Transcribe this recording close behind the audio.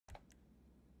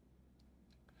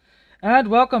And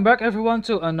welcome back everyone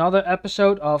to another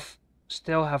episode of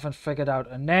Still Haven't Figured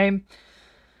Out a Name.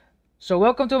 So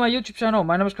welcome to my YouTube channel.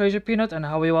 My name is Crazy Peanut and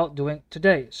how are you all doing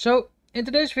today? So in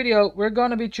today's video we're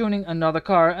gonna be tuning another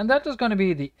car, and that is gonna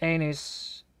be the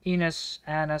Annis Remus.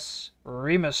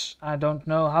 I don't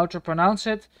know how to pronounce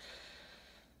it,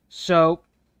 so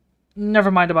never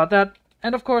mind about that.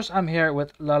 And of course I'm here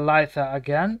with Lalitha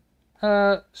again.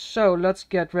 So let's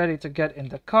get ready to get in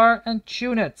the car and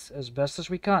tune it as best as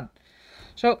we can.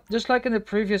 So, just like in the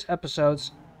previous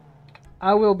episodes,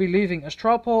 I will be leaving a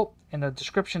straw poll in the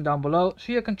description down below,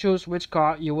 so you can choose which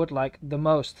car you would like the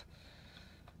most.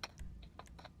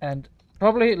 And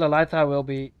probably Lalitha will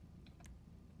be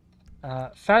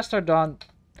faster done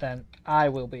than I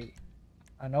will be.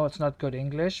 I know it's not good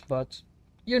English, but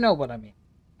you know what I mean.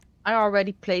 I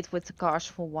already played with the cars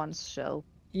for once, so...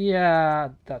 Yeah,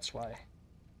 that's why.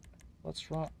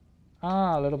 What's wrong?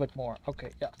 Ah, a little bit more. Okay,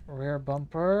 yeah. Rear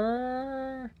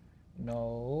bumper.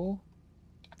 No.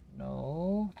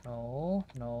 No, no,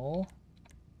 no.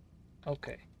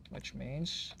 Okay, which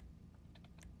means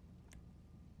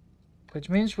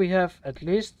we have at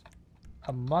least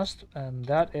a must, and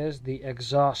that is the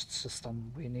exhaust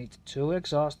system. We need 2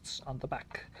 exhausts on the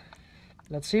back.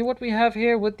 Let's see what we have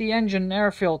here with the engine air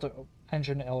filter.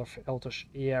 Engine air filters.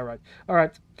 Yeah, right. All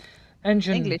right.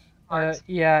 Engine. English hard.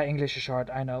 Yeah, English is hard.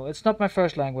 I know. It's not my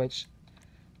first language.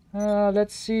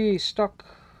 Let's see. Stock.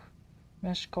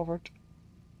 Mesh covered.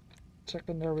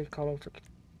 Secondary colored.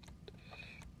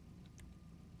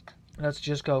 Let's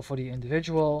just go for the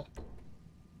individual.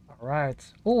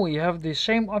 Alright. Oh, you have the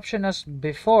same option as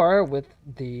before with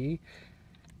the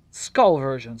skull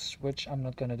versions, which I'm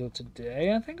not gonna do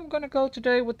today. I think I'm gonna go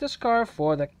today with this car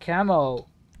for the camo.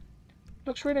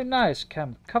 Looks really nice.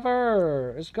 Cam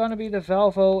cover is gonna be the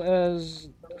Valvo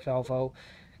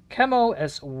camo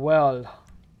as well.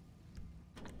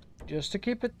 Just to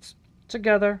keep it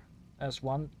together as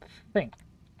one thing.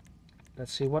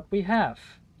 Let's see what we have.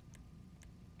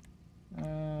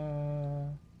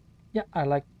 Yeah, I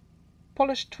like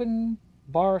polished twin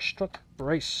bar strut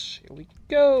brace. Here we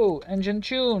go. Engine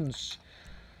tunes.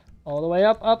 All the way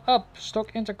up, up, up.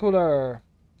 Stock intercooler.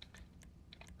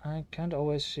 I can't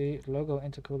always see logo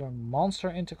intercooler,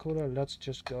 monster intercooler. Let's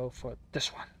just go for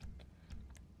this one.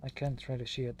 I can't really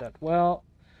see it that well.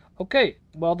 Okay,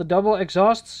 well the double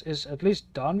exhausts is at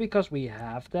least done because we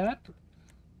have that.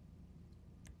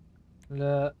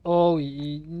 Oh,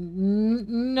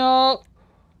 no.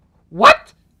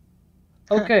 What?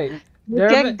 Okay. You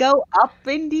can go up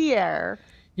in the air.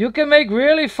 You can make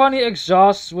really funny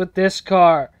exhausts with this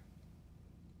car.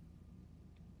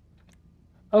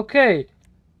 Okay.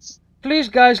 Please,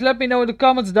 guys, let me know in the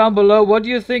comments down below. What do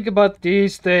you think about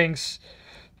these things?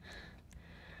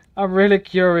 I'm really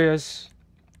curious.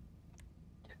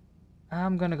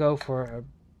 I'm gonna go for a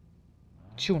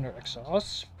tuner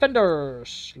exhaust.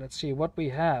 Fenders. Let's see what we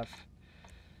have.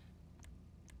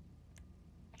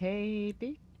 Hey,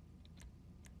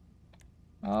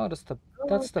 Oh, that's the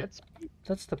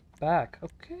back.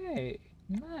 Okay,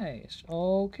 nice.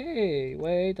 Okay,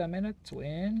 wait a minute,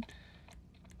 twin.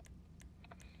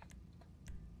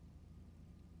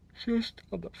 Just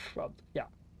on the front. Yeah,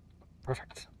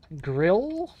 perfect.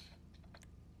 Grill,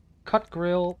 cut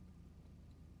grill,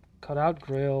 cut out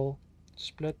grill,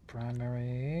 split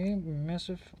primary,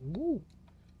 massive. Woo.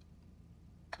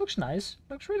 Looks nice.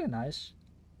 Looks really nice.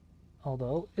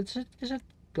 Although, is it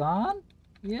gone?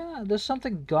 Yeah, there's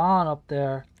something gone up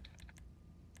there.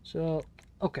 So,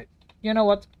 okay. You know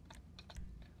what?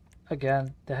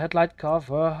 Again, the headlight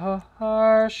cover.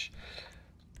 Harsh.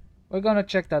 We're gonna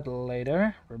check that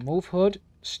later. Remove hood.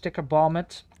 Sticker bomb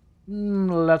it.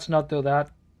 Let's not do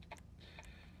that.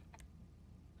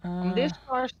 This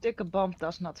car sticker bomb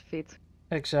does not fit.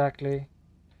 Exactly.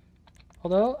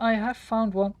 Although I have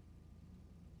found one.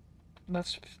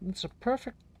 That's a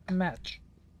perfect match.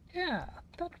 Yeah,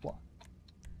 that one.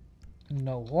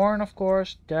 No horn, of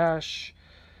course. Dash.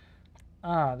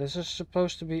 Ah, this is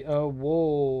supposed to be a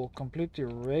whoa, completely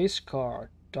race car.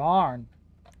 Darn.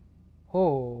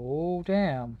 Oh,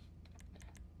 damn.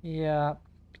 Yeah,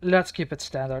 let's keep it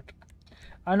standard.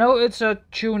 I know it's a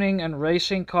tuning and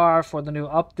racing car for the new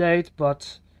update,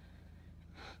 but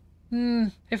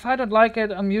if I don't like it,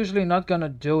 I'm usually not gonna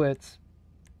do it.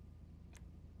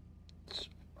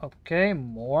 Okay,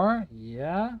 more.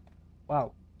 Yeah.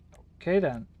 Wow. Okay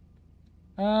then.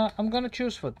 I'm gonna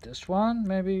choose for this one.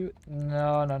 Maybe.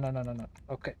 No.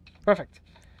 Okay, perfect.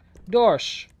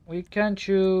 Doors. We can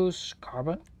choose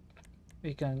carbon.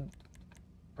 We can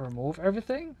remove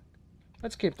everything.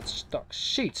 Let's keep it stock.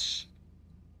 Seats.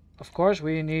 Of course,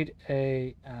 we need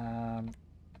a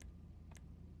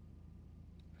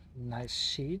nice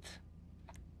seat.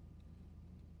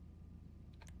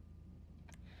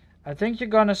 I think you're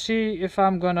gonna see if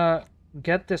I'm gonna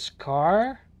get this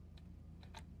car.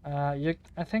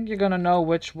 I think you're gonna know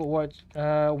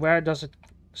where does it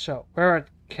show, where it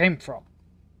came from.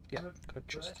 Yeah, good,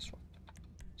 just this one.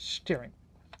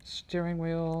 Steering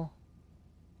wheel.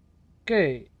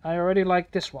 Okay, I already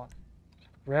like this one.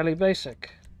 Really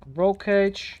basic. Roll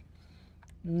cage.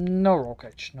 No roll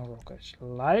cage, no roll cage.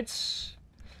 Lights.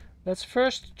 Let's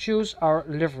first choose our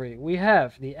livery. We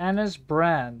have the Annis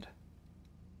brand.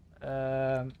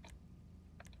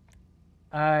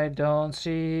 I don't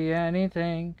see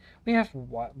anything. We have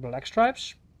black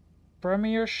stripes.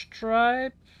 Premier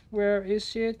stripe. Where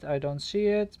is it? I don't see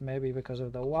it. Maybe because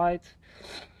of the white.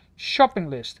 Shopping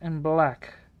list in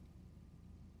black.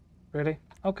 Really?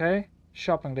 Okay.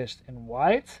 Shopping list in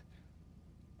white.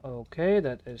 Okay,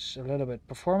 that is a little bit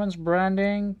performance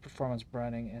branding. Performance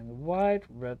branding in white.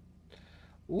 Red.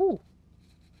 Ooh.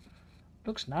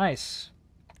 Looks nice.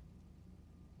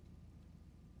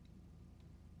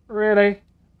 Really?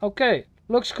 Okay.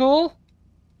 Looks cool.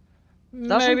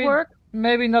 Doesn't work?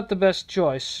 Maybe not the best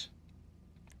choice.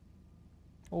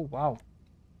 Oh, wow.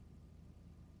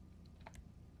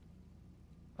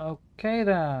 Okay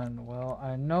then. Well,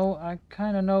 I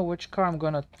kind of know which car I'm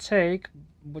gonna take,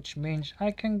 which means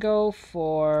I can go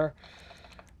for...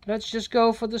 Let's just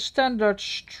go for the standard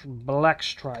black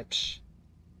stripes.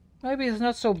 Maybe it's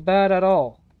not so bad at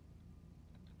all.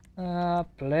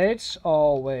 Plates,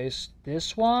 always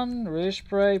this one.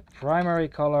 Respray, primary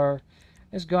color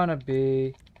is gonna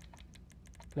be...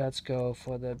 Let's go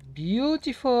for the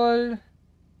beautiful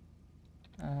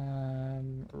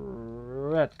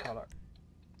red color.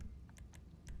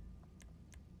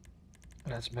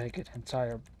 Let's make it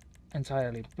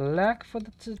entirely black for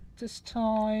this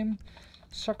time.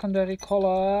 Secondary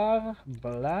color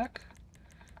black,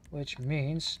 which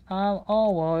means I'm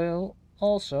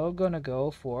also gonna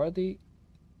go for the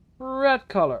red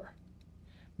color.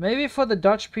 Maybe for the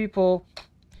Dutch people,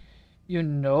 you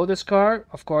know this car,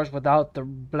 of course, without the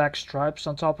black stripes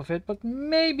on top of it, but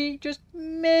maybe, just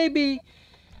maybe,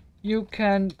 you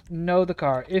can know the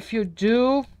car. If you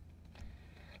do,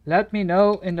 let me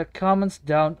know in the comments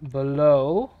down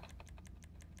below.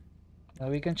 Now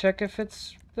we can check if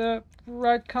it's the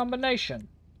right combination.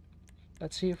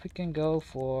 Let's see if we can go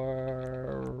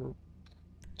for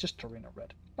just Torino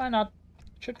red. Why not?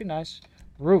 Should be nice.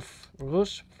 Roof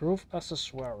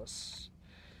accessories.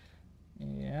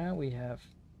 Yeah, we have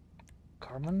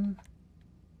carbon.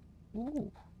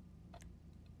 Ooh.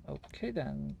 Okay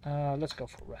then. Let's go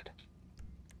for red.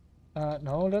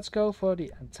 No, let's go for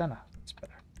the antenna. That's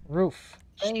better. Roof.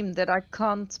 Shame that I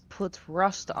can't put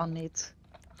rust on it.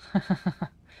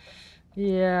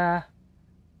 Yeah.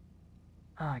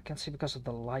 I can't see because of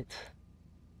the light.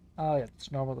 Oh yeah,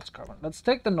 it's normal, that's carbon. Let's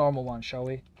take the normal one, shall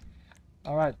we?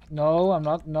 Alright. No, I'm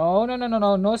not. No.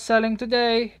 No selling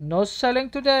today. No selling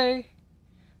today.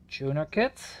 Tuner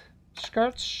kit.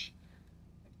 Skirts.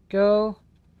 Go.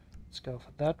 Let's go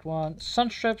for that one. Sun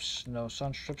strips. No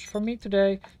sun strips for me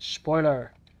today.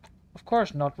 Spoiler. Of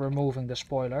course not removing the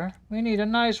spoiler. We need a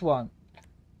nice one.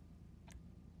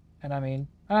 And I mean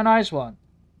a nice one.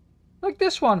 Like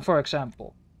this one, for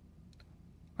example.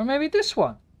 Or maybe this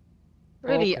one.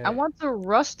 Really, Okay. I want to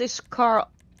rust this car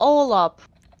all up.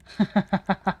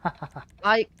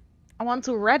 I want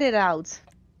to red it out.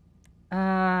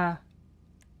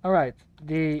 Alright.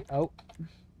 The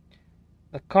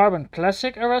carbon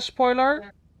classic era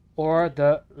spoiler or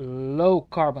the low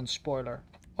carbon spoiler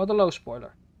or the low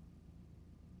spoiler.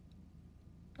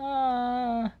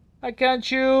 I can't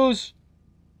choose.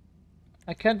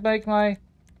 I can't make my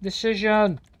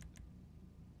decision.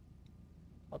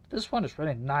 Well, this one is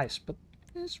really nice, but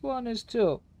this one is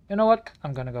too. You know what?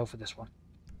 I'm gonna go for this one.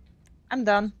 I'm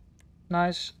done.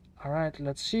 Nice. Alright,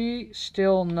 let's see.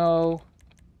 Still no.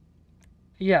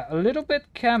 Yeah, a little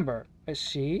bit camber, I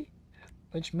see.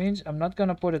 Which means I'm not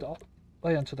gonna put it all the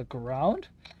way onto the ground.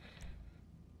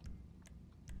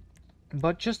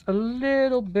 But just a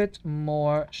little bit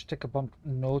more sticker bump.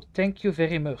 No, thank you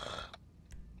very much.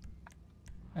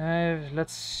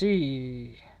 Let's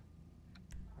see.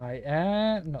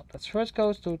 No, let's first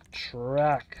go to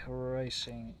track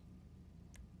racing.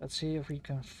 Let's see if we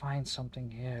can find something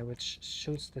here which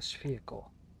suits this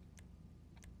vehicle.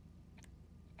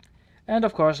 And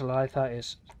of course, Litha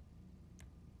is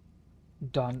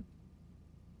done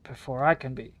before I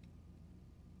can be.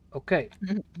 Okay.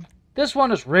 This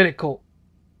one is really cool.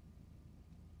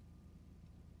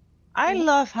 I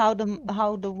love how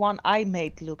the one I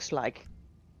made looks like.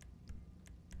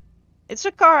 It's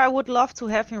a car I would love to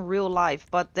have in real life,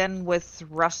 but then with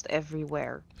rust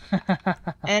everywhere.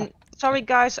 And sorry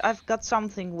guys, I've got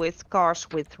something with cars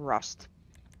with rust.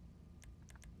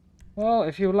 Well,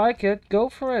 if you like it, go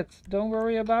for it. Don't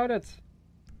worry about it.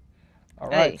 Hey.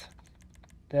 Alright.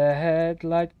 The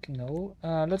headlight, no.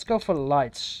 Let's go for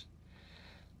lights.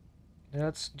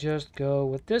 Let's just go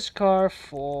with this car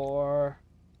for...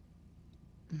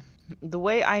 The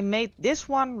way I made this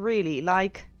one, really,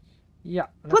 like... Yeah,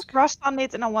 let's... Put rust on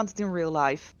it and I want it in real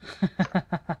life.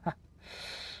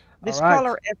 This Alright.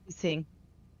 color, everything.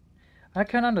 I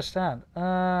can understand.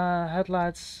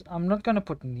 Headlights, I'm not gonna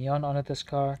put neon on it, this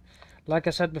car. Like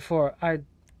I said before, I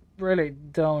really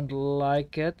don't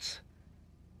like it.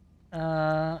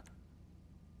 Only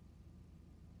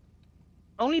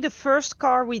the first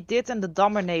car we did and the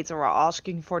Dominator are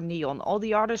asking for neon. All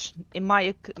the others, in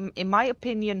my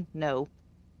opinion, no.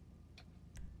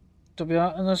 To be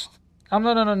honest, I'm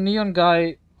not a neon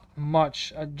guy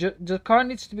much. The car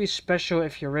needs to be special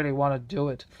if you really want to do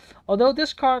it. Although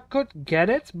this car could get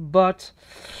it, but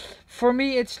for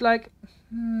me it's like,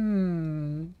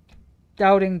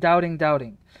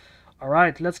 doubting.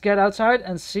 Alright, let's get outside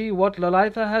and see what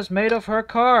Lolita has made of her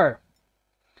car.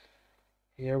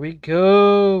 Here we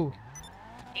go.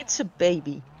 It's a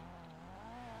baby.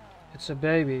 It's a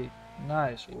baby.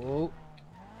 Nice. Whoa.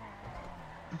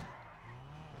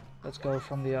 Let's go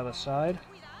from the other side.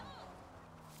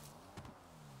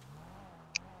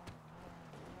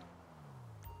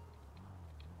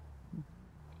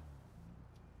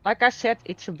 Like I said,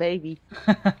 it's a baby.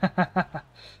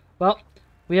 Well,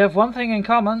 we have one thing in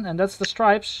common, and that's the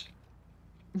stripes.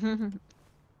 And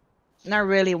I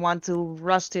really want to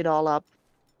rust it all up.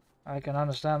 I can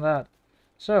understand that.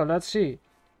 So, let's see.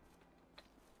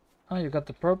 Oh, you got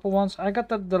the purple ones. I got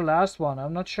the last one.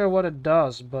 I'm not sure what it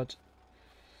does, but...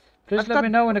 Please let me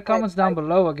know in the comments down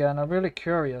below again. I'm really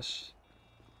curious.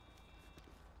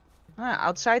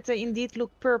 Outside they indeed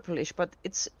look purplish, but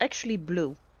it's actually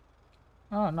blue.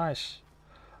 Oh, nice.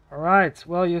 Alright,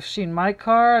 well, you've seen my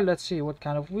car. Let's see what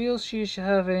kind of wheels she's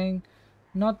having.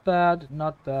 Not bad,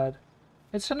 not bad.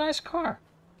 It's a nice car.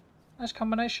 Nice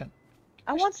combination.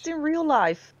 I want it in real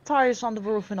life. Tires on the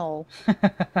roof and all.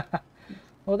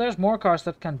 Well, there's more cars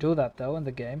that can do that, though, in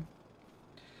the game.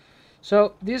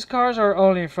 So, these cars are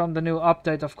only from the new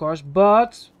update, of course,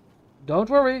 but don't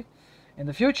worry. In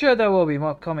the future, there will be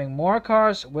coming more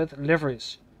cars with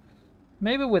liveries.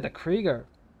 Maybe with a Krieger.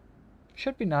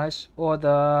 Should be nice. Or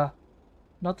the...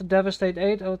 Not the Devastate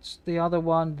 8, oh, it's the other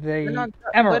one, the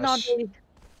Emirates.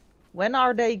 When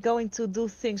are they going to do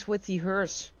things with the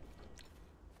hearse?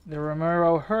 The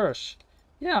Romero hearse.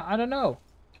 Yeah, I don't know.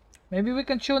 Maybe we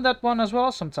can tune that one as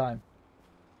well sometime.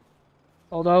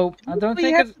 Although, I don't think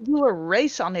we have to do a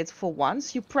race on it for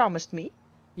once, you promised me.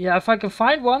 Yeah, if I can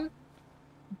find one.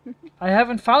 I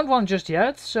haven't found one just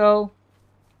yet, so...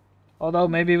 Although,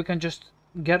 maybe we can just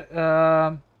get...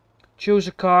 choose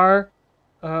a car,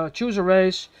 choose a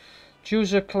race,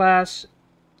 choose a class,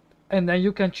 and then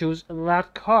you can choose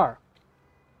that car.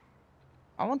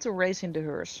 I want to race in the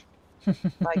hearse.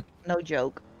 Like, no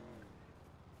joke.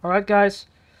 Alright guys,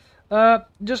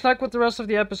 just like with the rest of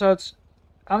the episodes,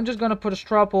 I'm just gonna put a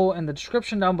straw poll in the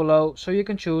description down below so you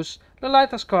can choose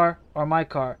Lolita's car or my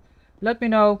car. Let me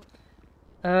know.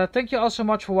 Thank you all so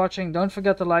much for watching. Don't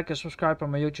forget to like and subscribe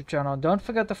on my YouTube channel. Don't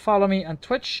forget to follow me on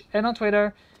Twitch and on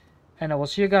Twitter. And I will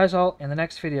see you guys all in the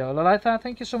next video. Lolita,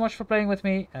 thank you so much for playing with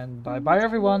me, and bye bye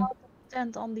everyone.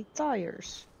 Stand on the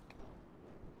tires.